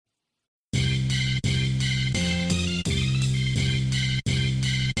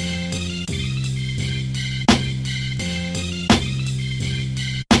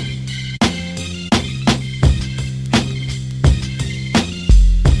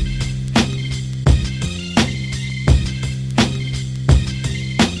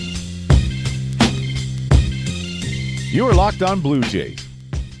You are Locked On Blue Jays,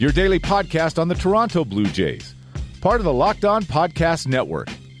 your daily podcast on the Toronto Blue Jays, part of the Locked On Podcast Network,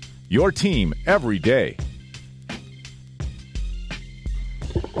 your team every day.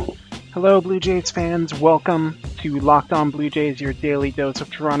 Hello, Blue Jays fans. Welcome to Locked On Blue Jays, your daily dose of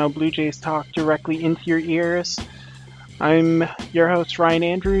Toronto Blue Jays talk directly into your ears. I'm your host, Ryan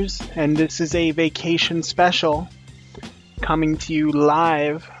Andrews, and this is a vacation special coming to you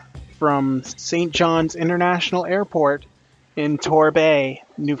live from St. John's International Airport in Torbay,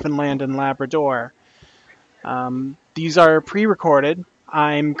 Newfoundland and Labrador. These are pre-recorded.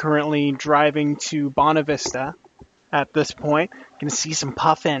 I'm currently driving to Bonavista at this point. Gonna see some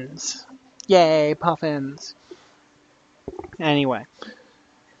puffins. Yay, puffins. Anyway,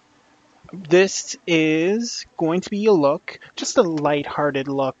 this is going to be a look, just a lighthearted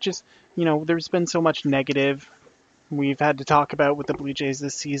look. Just, there's been so much negative we've had to talk about with the Blue Jays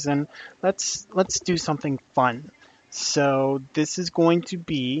this season. Let's do something fun. So this is going to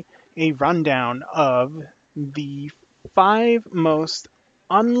be a rundown of the 5 most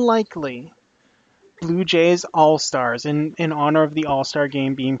unlikely Blue Jays All-Stars in honor of the All-Star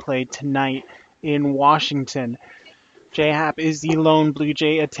game being played tonight in Washington. J-Hap is the lone Blue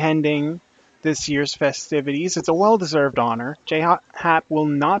Jay attending this year's festivities. It's a well-deserved honor. J-Hap will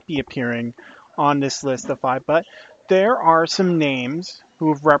not be appearing on this list of 5, but there are some names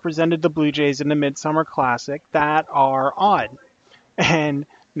who have represented the Blue Jays in the Midsummer Classic that are odd, and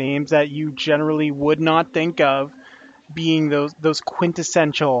names that you generally would not think of being those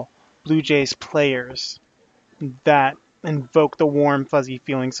quintessential Blue Jays players that invoke the warm, fuzzy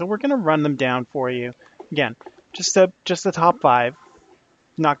feeling. So we're going to run them down for you. Again, just the top 5.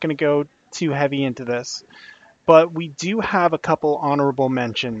 Not going to go too heavy into this. But we do have a couple honorable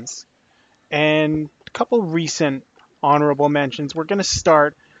mentions and a couple recent honorable mentions. We're going to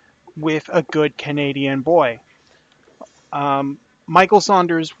start with a good Canadian boy. Michael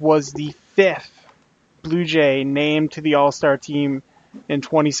Saunders was the 5th Blue Jay named to the All-Star team in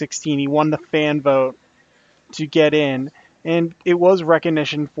 2016. He won the fan vote to get in, and it was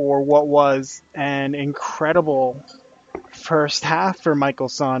recognition for what was an incredible first half for Michael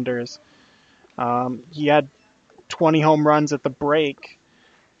Saunders. He had 20 home runs at the break.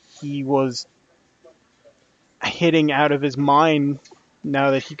 He was hitting out of his mind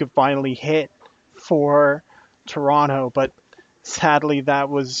now that he could finally hit for Toronto, but sadly that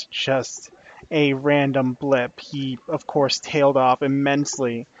was just a random blip. He, of course, tailed off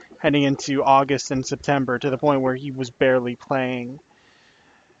immensely heading into August and September to the point where he was barely playing.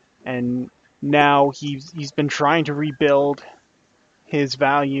 And now he's been trying to rebuild his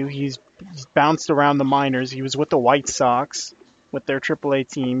value. He's bounced around the minors. He was with the White Sox, with their AAA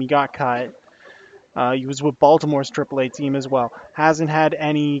team. He got cut. He was with Baltimore's AAA team as well. Hasn't had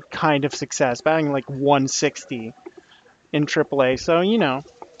any kind of success, batting like 160 in AAA. So,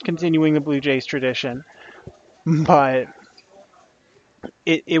 continuing the Blue Jays tradition. But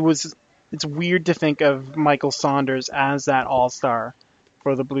it's weird to think of Michael Saunders as that all-star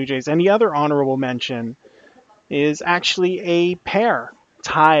for the Blue Jays. And the other honorable mention is actually a pair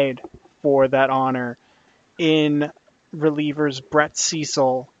tied for that honor in relievers Brett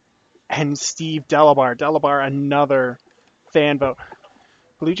Cecil and Steve Delabar. Delabar, another fan vote.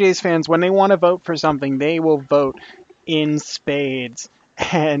 Blue Jays fans, when they want to vote for something, they will vote in spades.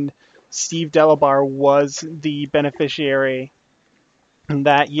 And Steve Delabar was the beneficiary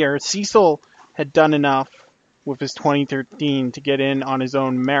that year. Cecil had done enough with his 2013 to get in on his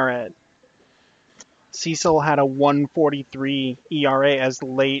own merit. Cecil had a 1.43 ERA as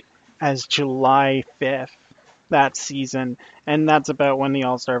late as July 5th. That season, and that's about when the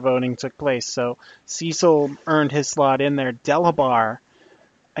All-Star voting took place. So Cecil earned his slot in there. Delabar,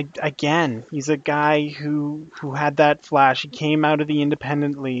 again, he's a guy who had that flash. He came out of the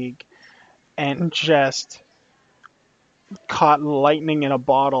independent league and just caught lightning in a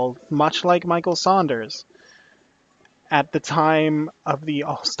bottle, much like Michael Saunders. At the time of the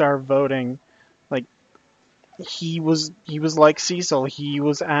All-Star voting, he was like Cecil. He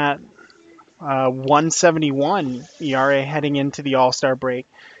was at 171 ERA heading into the All-Star break.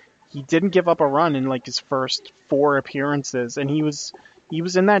 He didn't give up a run in his first 4 appearances, and he was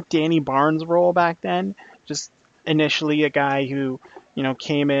in that Danny Barnes role back then. Just initially a guy who,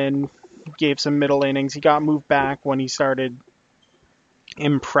 came in, gave some middle innings. He got moved back when he started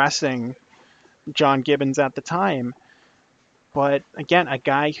impressing John Gibbons at the time. But again, a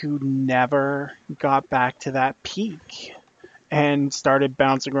guy who never got back to that peak and started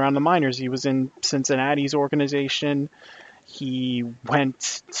bouncing around the minors. He was in Cincinnati's organization. He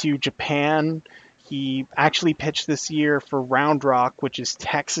went to Japan. He actually pitched this year for Round Rock, which is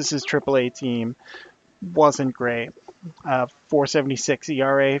Texas's AAA team. wasn't great. 4.76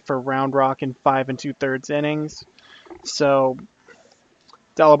 ERA for Round Rock in 5 2/3 innings. So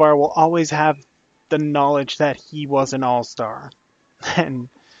Delabar will always have the knowledge that he was an all-star. And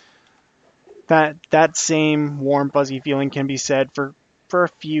that same warm, fuzzy feeling can be said for a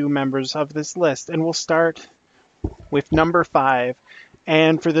few members of this list. And we'll start with number 5.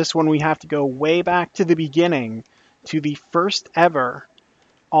 And for this one, we have to go way back to the beginning, to the first ever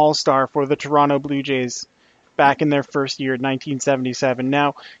all-star for the Toronto Blue Jays back in their first year, 1977.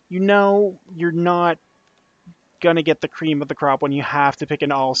 Now, you know you're not going to get the cream of the crop when you have to pick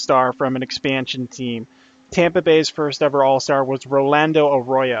an all-star from an expansion team. Tampa Bay's first ever all-star was Rolando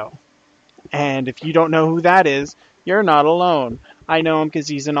Arroyo. And if you don't know who that is, you're not alone. I know him because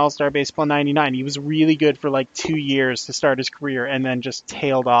he's an all-star baseball 99. He was really good for like 2 years to start his career and then just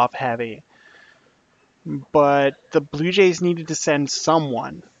tailed off heavy. But the Blue Jays needed to send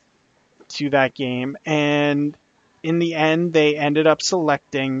someone to that game, and in the end, they ended up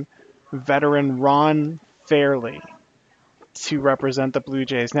selecting veteran Ron Fairly to represent the Blue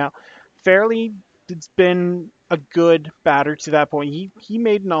Jays. Now, Fairly has been a good batter to that point. He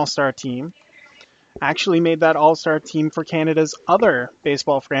made an all-star team. Actually made that all-star team for Canada's other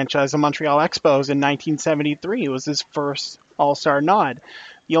baseball franchise, the Montreal Expos, in 1973. It was his first all-star nod.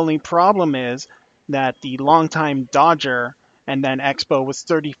 The only problem is that the longtime Dodger and then Expo was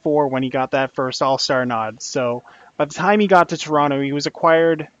 34 when he got that first all-star nod. So by the time he got to Toronto, he was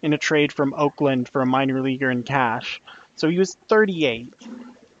acquired in a trade from Oakland for a minor leaguer in cash. So he was 38.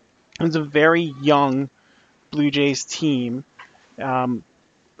 It was a very young Blue Jays team.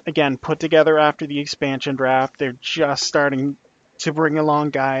 Again, put together after the expansion draft. They're just starting to bring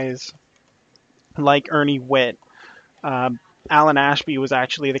along guys like Ernie Whitt. Alan Ashby was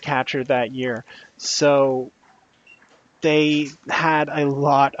actually the catcher that year. So they had a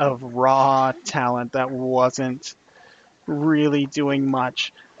lot of raw talent that wasn't really doing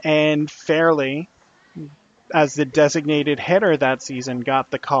much. And Fairly, as the designated hitter that season,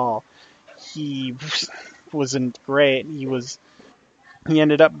 got the call. He wasn't great. He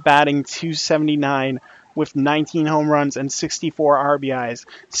ended up batting .279 with 19 home runs and 64 RBIs.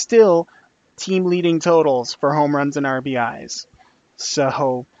 Still, team-leading totals for home runs and RBIs.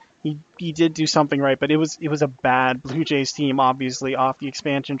 So he did do something right, but it was a bad Blue Jays team, obviously, off the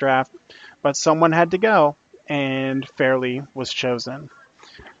expansion draft. But someone had to go, and Fairly was chosen.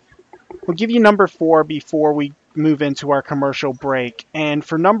 We'll give you number 4 before we move into our commercial break. And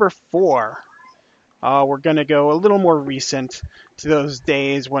for number 4... we're going to go a little more recent to those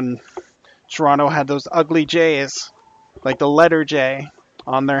days when Toronto had those ugly J's, like the letter J,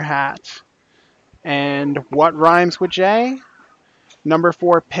 on their hat. And what rhymes with J? Number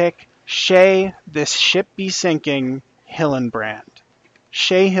 4 pick, Shea, This Ship Be Sinking, Hillenbrand.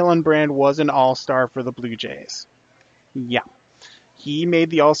 Shea Hillenbrand was an all-star for the Blue Jays. Yeah. He made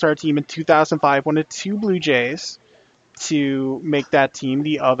the all-star team in 2005, one of 2 Blue Jays to make that team,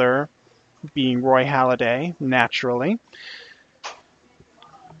 the other being Roy Halladay, naturally.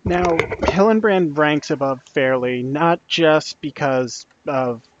 Now, Hillenbrand ranks above Fairly, not just because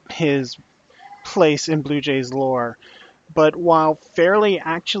of his place in Blue Jays lore, but while Fairly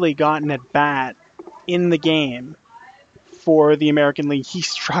actually got an at-bat in the game for the American League, he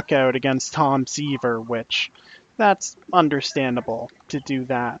struck out against Tom Seaver, which that's understandable to do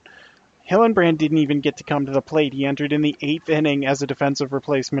that. Hillenbrand didn't even get to come to the plate. He entered in the 8th inning as a defensive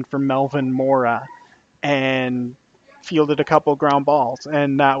replacement for Melvin Mora and fielded a couple ground balls.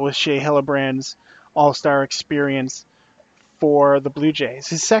 And that was Shea Hillenbrand's all-star experience for the Blue Jays.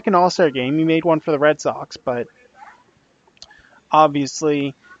 His second all-star game, he made one for the Red Sox, but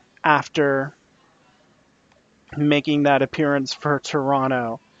obviously after making that appearance for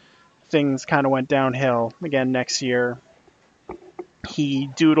Toronto, things kind of went downhill. Again, next year, he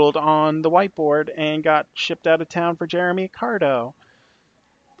doodled on the whiteboard and got shipped out of town for Jeremy Cardo.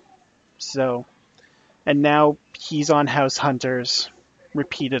 So, and now he's on House Hunters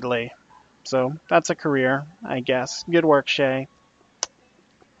repeatedly. So that's a career, I guess. Good work, Shea.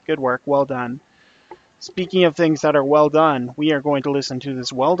 Good work. Well done. Speaking of things that are well done, we are going to listen to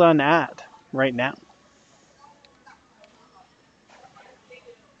this well done ad right now.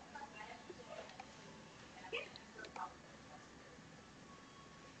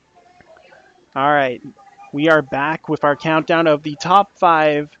 All right, we are back with our countdown of the top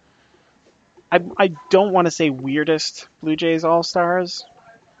 5. I don't want to say weirdest Blue Jays All-Stars,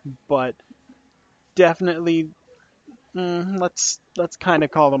 but definitely let's kind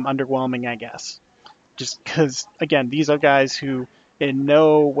of call them underwhelming, I guess. Just because, again, these are guys who in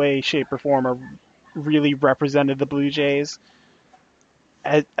no way, shape, or form are really represented the Blue Jays.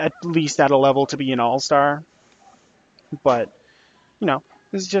 at least at a level to be an all-star. But,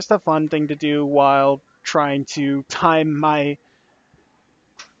 it's just a fun thing to do while trying to time my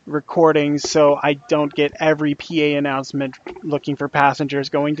recordings so I don't get every PA announcement looking for passengers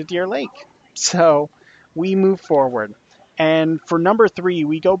going to Deer Lake. So we move forward. And for number 3,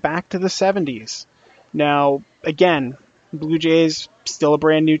 we go back to the 70s. Now, again, Blue Jays, still a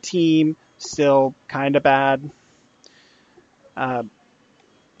brand new team, still kind of bad.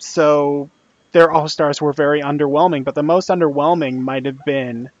 So their All-Stars were very underwhelming, but the most underwhelming might have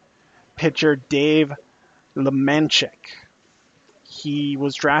been pitcher Dave Lemanchik. He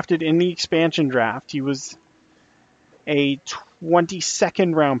was drafted in the expansion draft. He was a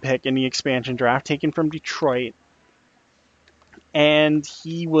 22nd round pick in the expansion draft, taken from Detroit. And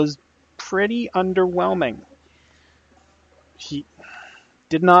he was pretty underwhelming. He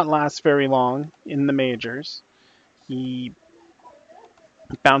did not last very long in the majors. He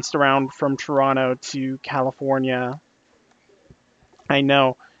bounced around from Toronto to California. I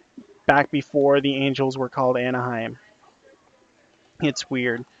know, back before the Angels were called Anaheim. It's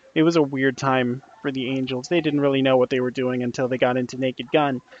weird. It was a weird time for the Angels. They didn't really know what they were doing until they got into Naked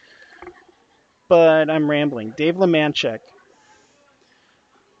Gun. But I'm rambling. Dave Lemanchik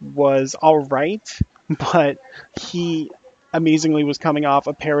was alright, but he amazingly was coming off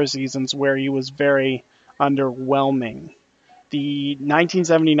a pair of seasons where he was very underwhelming. The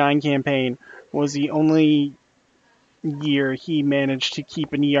 1979 campaign was the only year he managed to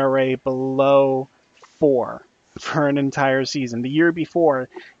keep an ERA below 4 for an entire season. The year before,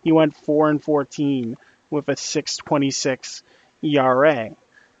 he went 4-14 with a 6.26 ERA.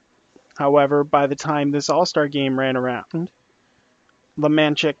 However, by the time this All-Star game ran around,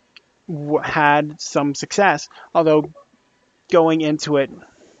 Lemanchik had some success, although going into it,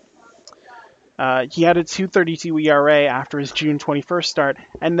 he had a 2.32 ERA after his June 21st start,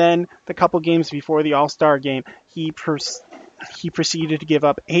 and then the couple games before the All-Star game, he proceeded to give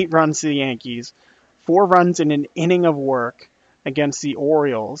up 8 runs to the Yankees, 4 runs in an inning of work against the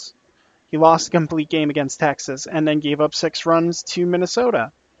Orioles. He lost a complete game against Texas, and then gave up 6 runs to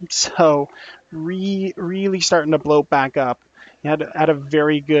Minnesota. So, really starting to blow back up. He had a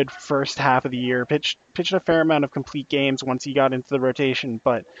very good first half of the year, pitched a fair amount of complete games once he got into the rotation,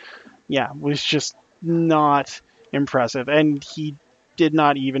 but yeah, was just not impressive. And he did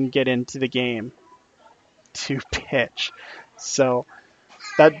not even get into the game to pitch. So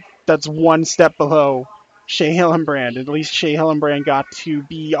that's one step below Shea Hillenbrand. At least Shea Hillenbrand got to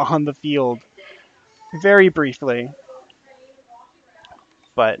be on the field very briefly.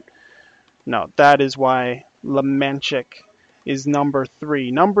 But no, that is why Lemanchik is number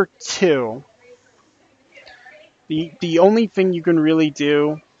 3. Number 2, the only thing you can really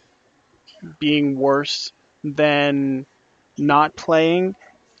do being worse than not playing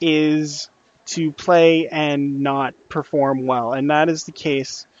is to play and not perform well. And that is the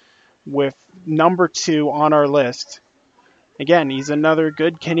case with number 2 on our list. Again, he's another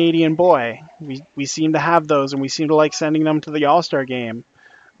good Canadian boy. We seem to have those, and we seem to like sending them to the All-Star game.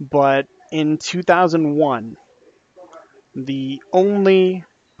 But in 2001, the only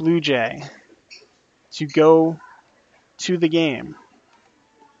Blue Jay to go to the game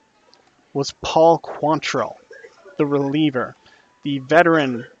was Paul Quantrill, the reliever, the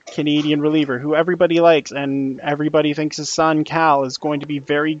veteran Canadian reliever who everybody likes, and everybody thinks his son Cal is going to be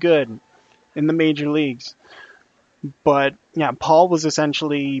very good in the major leagues. But yeah, Paul was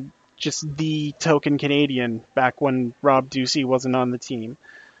essentially just the token Canadian back when Rob Ducey wasn't on the team.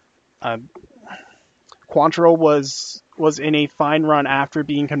 Quantrill was in a fine run after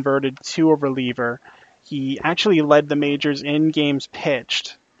being converted to a reliever. He actually led the majors in games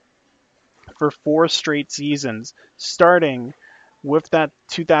pitched for 4 straight seasons, starting with that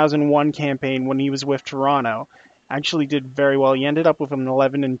 2001 campaign when he was with Toronto. Actually did very well. He ended up with an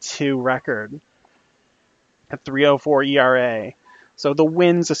 11-2 record, a 3.04 ERA. So the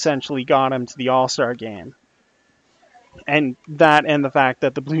wins essentially got him to the All-Star game. And that, and the fact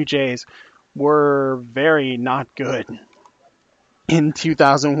that the Blue Jays were very not good in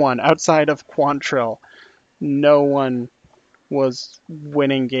 2001. Outside of Quantrill, no one was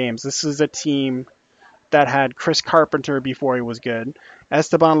winning games. This is a team that had Chris Carpenter before he was good,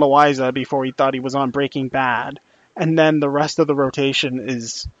 Esteban Loaiza before he thought he was on Breaking Bad, and then the rest of the rotation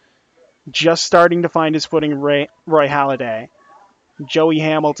is just starting to find his footing. Roy Halladay, Joey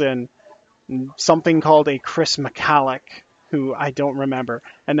Hamilton, something called a Chris McCulloch, who I don't remember,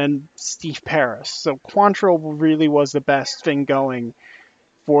 and then Steve Paris. So Quantrill really was the best thing going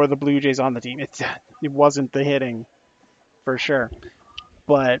for the Blue Jays on the team. It wasn't the hitting, for sure.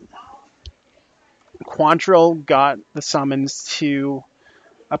 But Quantrill got the summons to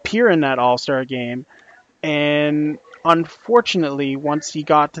appear in that All-Star game. And unfortunately, once he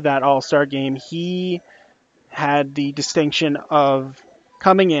got to that All-Star game, he had the distinction of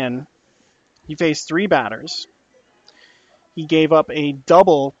coming in. He faced 3 batters. He gave up a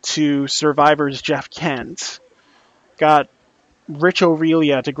double to Survivor's Jeff Kent. Got Rich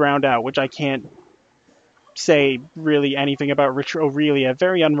Aurelia to ground out, which I can't say really anything about Rich Aurelia.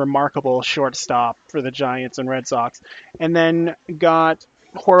 Very unremarkable shortstop for the Giants and Red Sox. And then got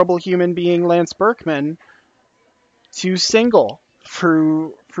horrible human being Lance Berkman to single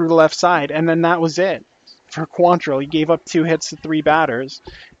through the left side. And then that was it for Quantrill. He gave up 2 hits to 3 batters.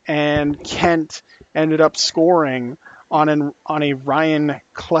 And Kent ended up scoring on a Ryan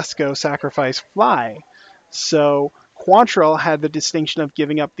Klesko sacrifice fly. So Quantrill had the distinction of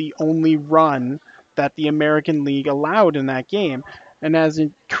giving up the only run that the American League allowed in that game, and has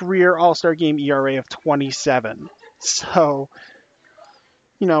a career All-Star Game ERA of 27. So,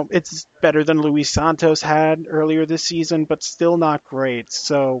 it's better than Luis Santos had earlier this season, but still not great.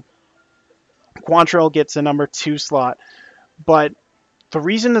 So Quantrill gets a number 2 slot. But the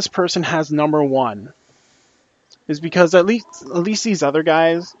reason this person has number 1 is because at least these other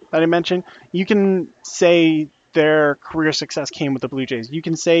guys that I mentioned, you can say their career success came with the Blue Jays. You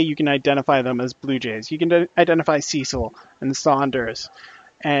can say you can identify them as Blue Jays. You can identify Cecil and Saunders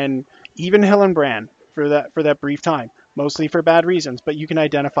and even Hillenbrand for that brief time, mostly for bad reasons, but you can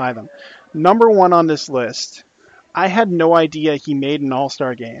identify them. Number 1 on this list, I had no idea he made an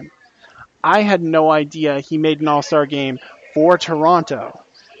All-Star game. I had no idea he made an All-Star game for Toronto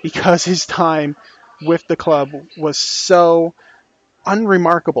because his time with the club was so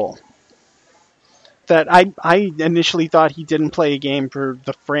unremarkable that I initially thought he didn't play a game for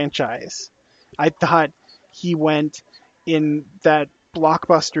the franchise. I thought he went in that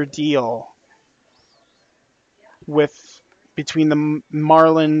blockbuster deal between the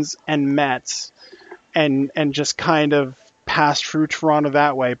Marlins and Mets and just kind of passed through Toronto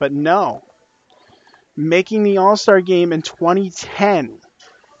that way. But no, making the All-Star game in 2010,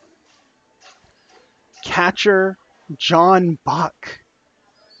 catcher John Buck.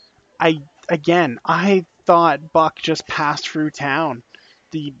 I thought Buck just passed through town.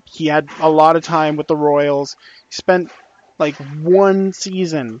 He had a lot of time with the Royals. He spent like 1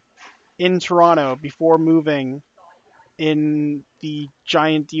 season in Toronto before moving in the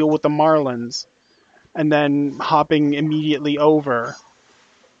giant deal with the Marlins and then hopping immediately over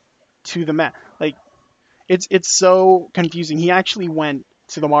to the Mets. Like, it's so confusing. He actually went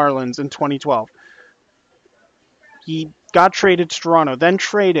to the Marlins in 2012. He got traded to Toronto, then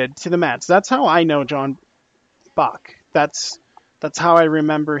traded to the Mets. That's how I know John Buck. That's how I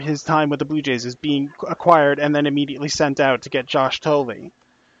remember his time with the Blue Jays, as being acquired and then immediately sent out to get Josh Tolley.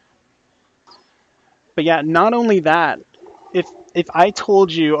 But yeah, not only that, if I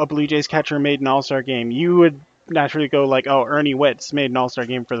told you a Blue Jays catcher made an All-Star game, you would naturally go like, oh, Ernie Witts made an All-Star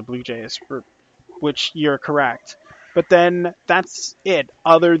game for the Blue Jays, which you're correct. But then that's it,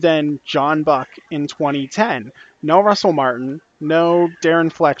 other than John Buck in 2010. No Russell Martin, no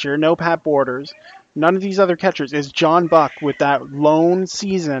Darren Fletcher, no Pat Borders, none of these other catchers. Is John Buck with that lone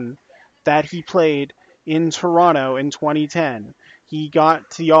season that he played in Toronto in 2010. He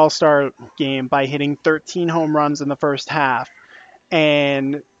got to the All-Star game by hitting 13 home runs in the first half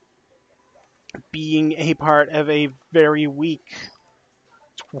and being a part of a very weak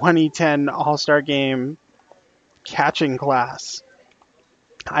 2010 All-Star game catching class,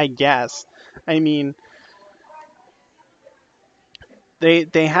 I guess. I mean,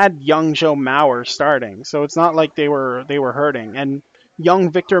 they had young Joe Mauer starting, so it's not like they were hurting. And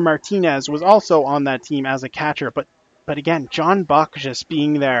young Victor Martinez was also on that team as a catcher, but again, John Buck just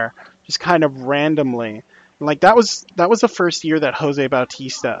being there, just kind of randomly. Like that was the first year that Jose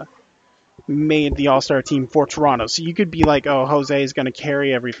Bautista made the All-Star team for Toronto. So you could be like, oh, Jose is going to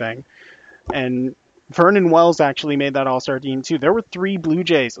carry everything. And Vernon Wells actually made that All-Star team too. There were 3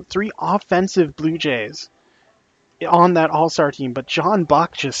 offensive Blue Jays on that All-Star team, but John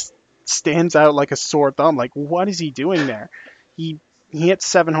Buck just stands out like a sore thumb. Like, what is he doing there? He hit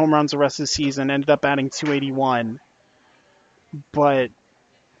 7 home runs the rest of the season, ended up batting .281. But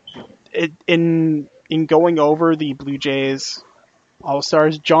in going over the Blue Jays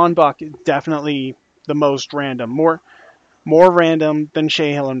All-Stars, John Buck is definitely the most random. More random than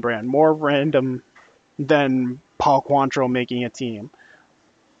Shea Hillenbrand. More random than Paul Quantrill making a team.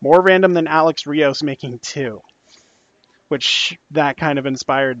 More random than Alex Rios making 2. Which that kind of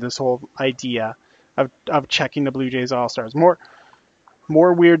inspired this whole idea of checking the Blue Jays All-Stars. More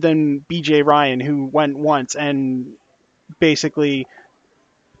weird than BJ Ryan, who went once and basically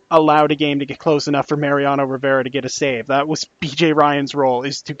allowed a game to get close enough for Mariano Rivera to get a save. That was BJ Ryan's role,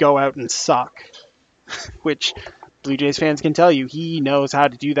 is to go out and suck, which Blue Jays fans can tell you he knows how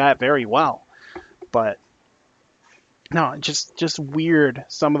to do that very well. But no, just weird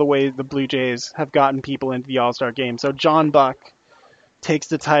some of the ways the Blue Jays have gotten people into the All-Star game. So John Buck takes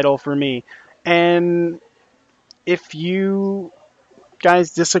the title for me. And if you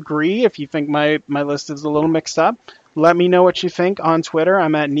guys disagree, if you think my list is a little mixed up, let me know what you think on Twitter.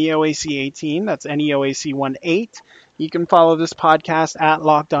 I'm at NeoAC18. That's NeoAC18. You can follow this podcast at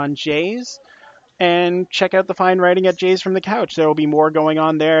Locked On Jays. And check out the fine writing at Jays from the Couch. There will be more going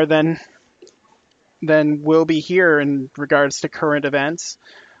on there than will be here in regards to current events.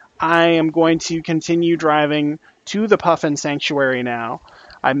 I am going to continue driving to the Puffin Sanctuary now.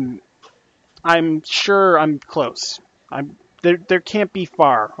 I'm sure I'm close. There can't be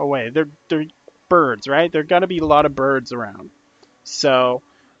far away. They're birds, right? There got to be a lot of birds around. So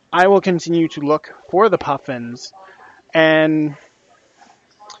I will continue to look for the Puffins and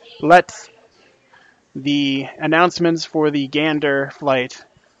let the announcements for the Gander flight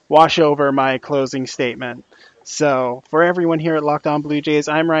wash over my closing statement. So for everyone here at Locked On Blue Jays,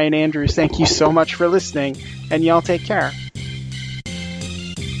 I'm Ryan Andrews. Thank you so much for listening, and y'all take care.